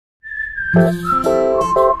欢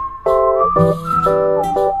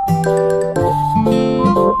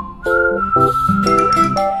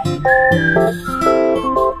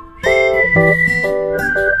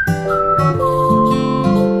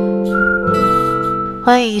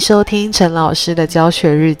迎收听陈老师的教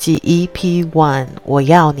学日记 EP1， 我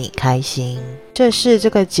要你开心。这是这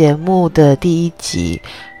个节目的第一集，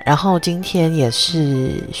然后今天也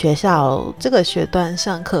是学校这个学段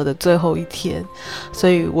上课的最后一天，所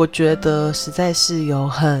以我觉得实在是有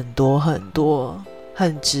很多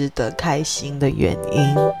很值得开心的原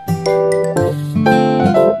因。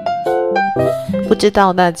不知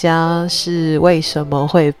道大家是为什么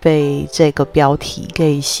会被这个标题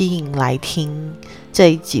给吸引来听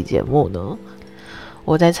这一集节目呢？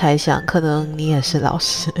我在猜想，可能你也是老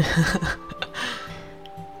师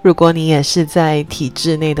如果你也是在体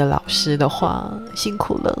制内的老师的话，辛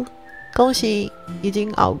苦了，恭喜已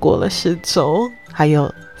经熬过了10周，还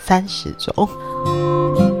有30周。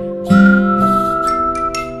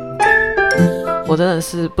我真的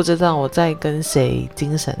是不知道我在跟谁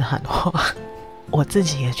精神喊话，我自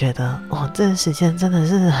己也觉得这个时间真的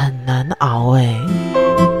是很难熬耶。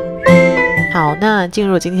好，那进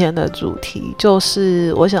入今天的主题，就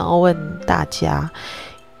是我想要问大家，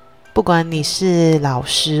不管你是老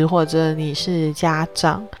师或者你是家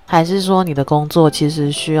长，还是说你的工作其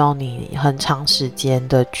实需要你很长时间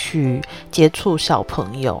的去接触小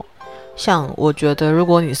朋友，像我觉得如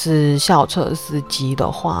果你是校车司机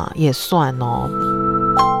的话也算哦。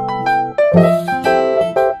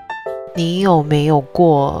你有没有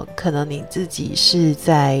过可能你自己是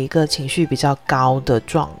在一个情绪比较高的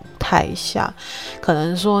状态下，可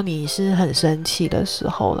能说你是很生气的时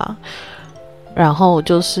候啦，然后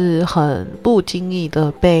就是很不经意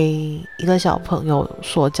的被一个小朋友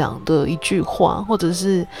所讲的一句话，或者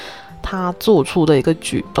是他做出的一个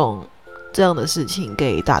举动，这样的事情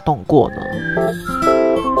给打动过呢？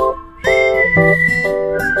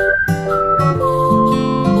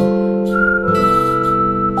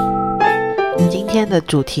今天的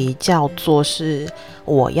主题叫做是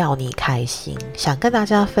我要你开心，想跟大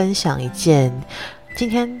家分享一件今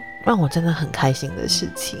天让我真的很开心的事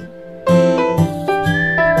情。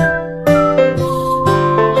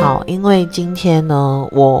好，因为今天呢，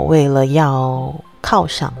我为了要犒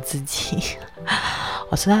赏自己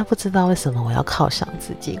我实在不知道为什么我要犒赏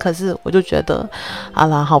自己，可是我就觉得好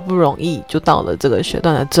啦，好不容易就到了这个学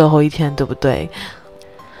段的最后一天，对不对？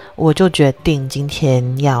我就决定今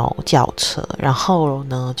天要叫车，然后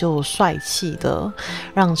呢就帅气的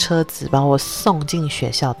让车子把我送进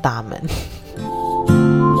学校大门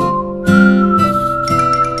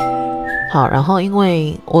好，然后因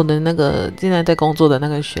为我的那个现在在工作的那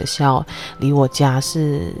个学校离我家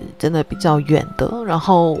是真的比较远的，然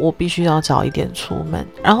后我必须要早一点出门，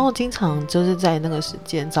然后经常就是在那个时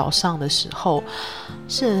间早上的时候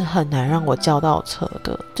是很难让我叫到车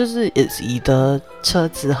的，就是以的车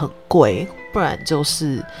子很贵，不然就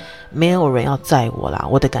是没有人要载我啦，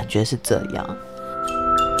我的感觉是这样。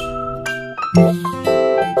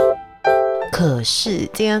可是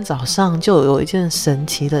今天早上就有一件神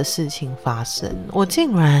奇的事情发生，我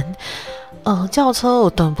竟然叫车我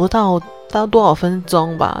等不到多少分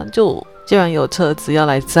钟吧，就竟然有车子要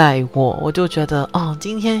来载我，我就觉得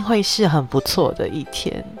今天会是很不错的一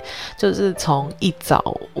天，就是从一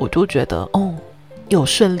早我就觉得有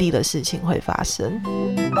顺利的事情会发生。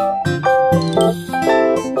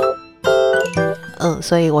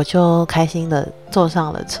所以我就开心的坐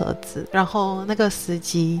上了车子，然后那个司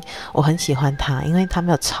机我很喜欢他，因为他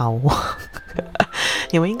没有吵我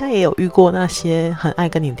你们应该也有遇过那些很爱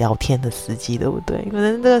跟你聊天的司机，对不对？可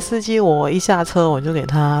能这个司机我一下车我就给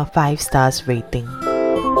他5 stars rating。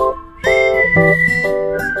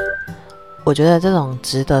 我觉得这种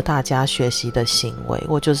值得大家学习的行为，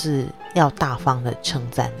我就是要大方的称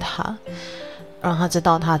赞他，让他知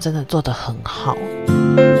道他真的做得很好。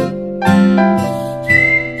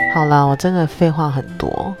好啦，我真的废话很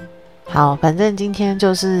多。好，反正今天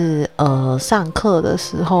就是上课的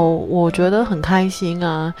时候我觉得很开心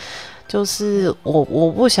啊，就是我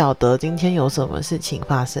不晓得今天有什么事情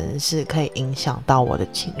发生是可以影响到我的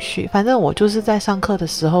情绪，反正我就是在上课的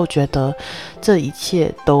时候觉得这一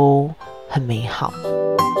切都很美好。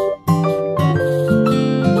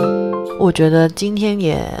我觉得今天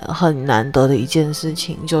也很难得的一件事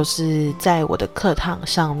情，就是在我的课堂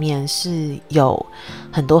上面是有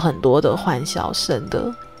很多的欢笑声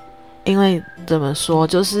的。因为怎么说，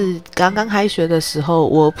就是刚刚开学的时候，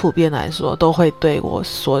我普遍来说都会对我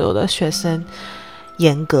所有的学生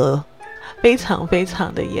严格，非常非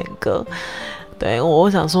常的严格。对，我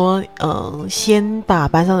想说先把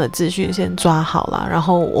班上的秩序先抓好啦，然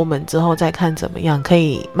后我们之后再看怎么样可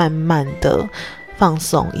以慢慢的放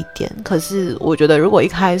松一点。可是我觉得如果一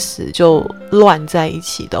开始就乱在一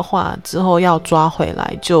起的话，之后要抓回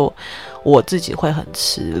来就我自己会很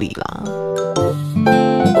吃力啦。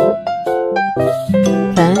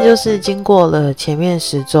反正就是经过了前面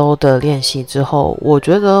10周的练习之后，我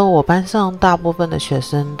觉得我班上大部分的学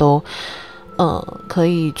生都可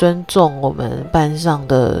以尊重我们班上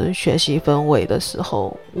的学习氛围的时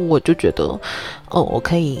候，我就觉得我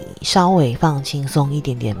可以稍微放轻松一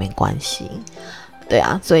点点没关系。对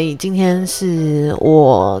啊，所以今天是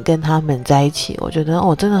我跟他们在一起，我觉得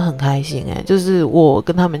真的很开心就是我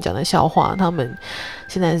跟他们讲的笑话，他们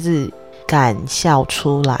现在是敢笑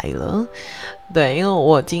出来了。对，因为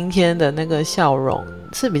我今天的那个笑容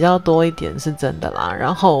是比较多一点，是真的啦。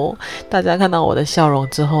然后大家看到我的笑容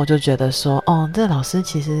之后，就觉得说，这老师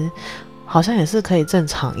其实好像也是可以正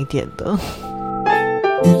常一点的。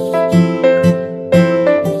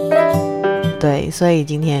对，所以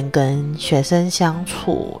今天跟学生相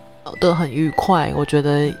处都很愉快，我觉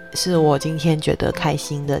得是我今天觉得开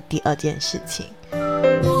心的第2件事情。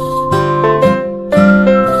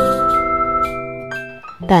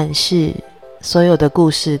但是所有的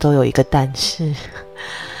故事都有一个但是，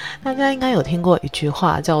大家应该有听过一句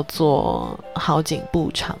话叫做好景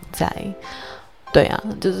不常在。对啊，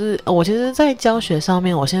就是我其实在教学上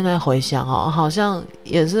面，我现在回想好像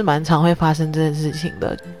也是蛮常会发生这件事情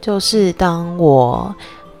的。就是当我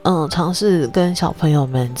尝试跟小朋友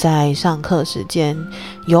们在上课时间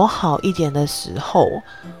友好一点的时候，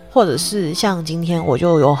或者是像今天我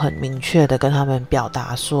就有很明确的跟他们表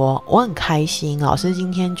达说我很开心，老师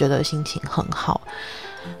今天觉得心情很好。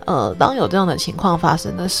当有这样的情况发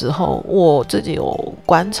生的时候，我自己有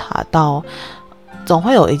观察到总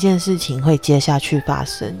会有一件事情会接下去发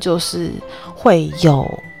生，就是会有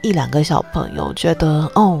1-2个小朋友觉得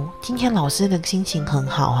今天老师的心情很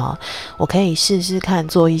好我可以试试看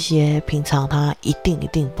做一些平常他一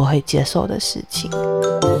定不会接受的事情。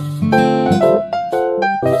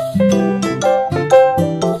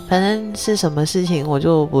反正是什么事情我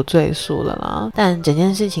就不赘述了啦，但整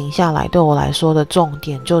件事情下来对我来说的重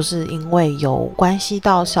点就是因为有关系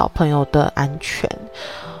到小朋友的安全。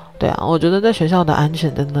对啊，我觉得在学校的安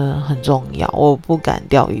全真的很重要，我不敢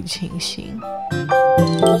掉以轻心。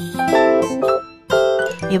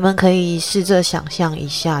你们可以试着想象一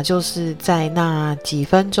下，就是在那几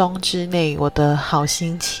分钟之内，我的好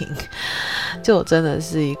心情就真的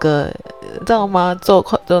是一个知道吗？坐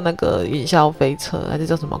那个云霄飞车，还是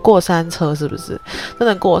叫什么过山车，是不是？真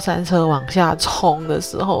的过山车往下冲的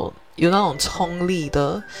时候，有那种冲力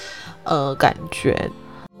的感觉。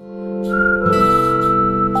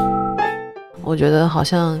我觉得好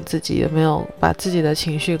像自己也没有把自己的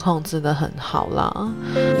情绪控制得很好啦。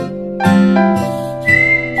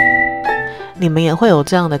你们也会有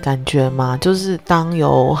这样的感觉吗？就是当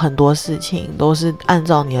有很多事情都是按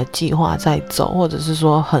照你的计划在走，或者是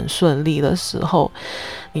说很顺利的时候，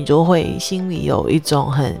你就会心里有一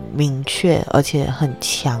种很明确而且很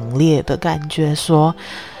强烈的感觉说，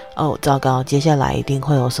糟糕，接下来一定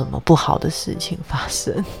会有什么不好的事情发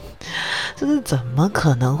生。就是怎么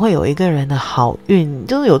可能会有一个人的好运，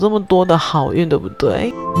就是有这么多的好运，对不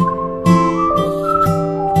对？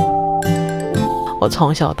我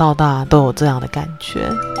从小到大都有这样的感觉。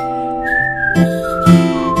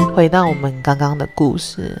回到我们刚刚的故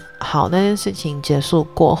事，好，那件事情结束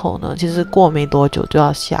过后呢，其实过没多久就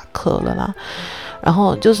要下课了啦。然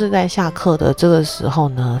后就是在下课的这个时候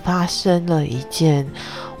呢，发生了一件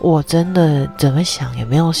我真的怎么想也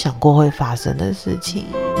没有想过会发生的事情。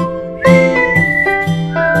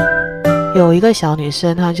有一个小女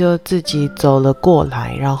生，她就自己走了过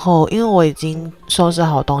来，然后因为我已经收拾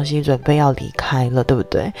好东西准备要离开了，对不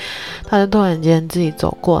对？她就突然间自己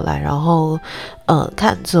走过来，然后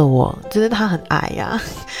看着我，就是她很矮呀，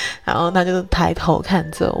然后她就抬头看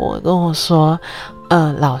着我，跟我说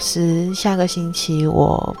老师，下个星期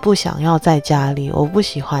我不想要在家里，我不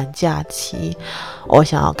喜欢假期，我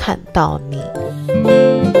想要看到你。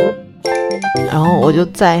然后我就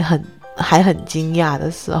在还很惊讶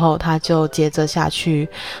的时候，他就接着下去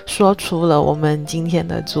说出了我们今天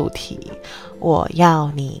的主题，我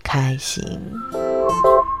要你开心。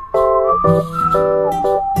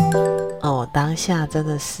我当下真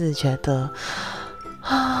的是觉得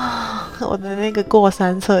我的那个过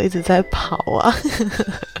山车一直在跑啊。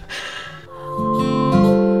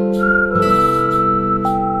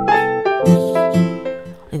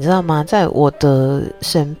你知道吗？在我的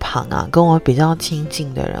身旁啊，跟我比较亲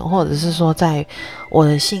近的人，或者是说在我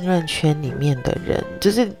的信任圈里面的人，就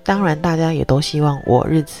是当然大家也都希望我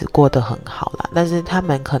日子过得很好啦，但是他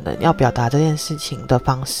们可能要表达这件事情的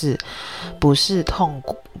方式，不是通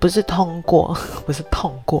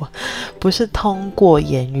过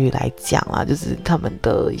言语来讲啦，就是他们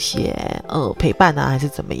的一些陪伴啊，还是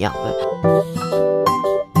怎么样的。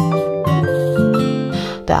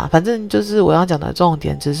对啊，反正就是我要讲的重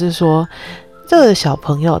点，只是说这个小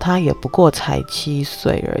朋友他也不过才7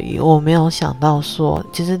岁而已，我没有想到说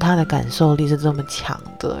其实他的感受力是这么强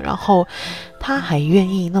的，然后他还愿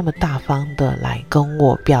意那么大方的来跟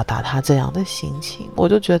我表达他这样的心情，我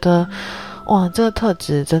就觉得哇，这个特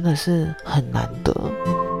质真的是很难得。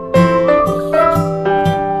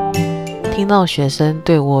听到学生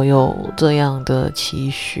对我有这样的期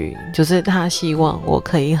许，就是他希望我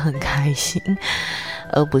可以很开心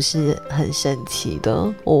而不是很生气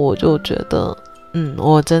的，我就觉得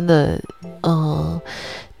我真的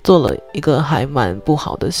做了一个还蛮不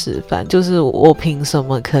好的示范，就是我凭什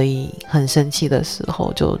么可以很生气的时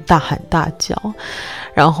候就大喊大叫，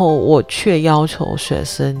然后我却要求学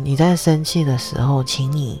生你在生气的时候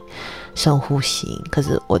请你深呼吸，可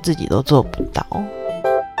是我自己都做不到。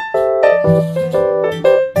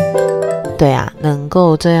对啊，能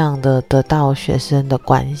够这样的得到学生的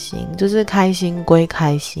关心，就是开心归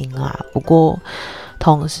开心啦，不过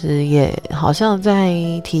同时也好像在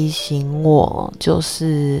提醒我，就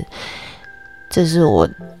是这是我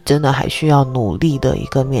真的还需要努力的一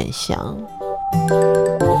个面向。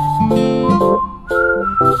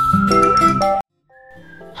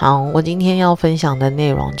好，我今天要分享的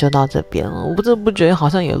内容就到这边了，我不知不觉好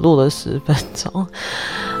像也录了10分钟。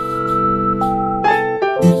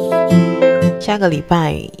下个礼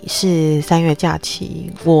拜是3月假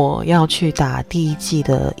期，我要去打第1剂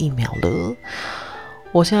的疫苗了。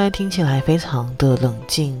我现在听起来非常的冷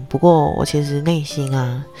静，不过我其实内心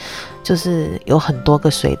啊，就是有很多个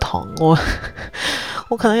水桶，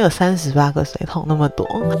我可能有38个水桶那么多。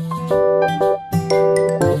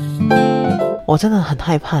我真的很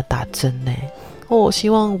害怕打针我希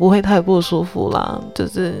望不会太不舒服啦，就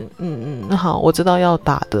是好，我知道要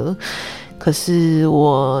打的，可是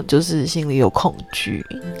我就是心里有恐惧。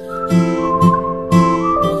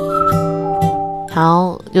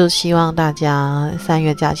好，就希望大家3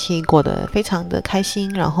月假期过得非常的开心，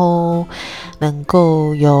然后能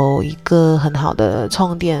够有一个很好的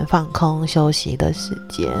充电、放空、休息的时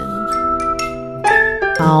间。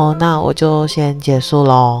好，那我就先结束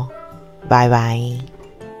咯，拜拜。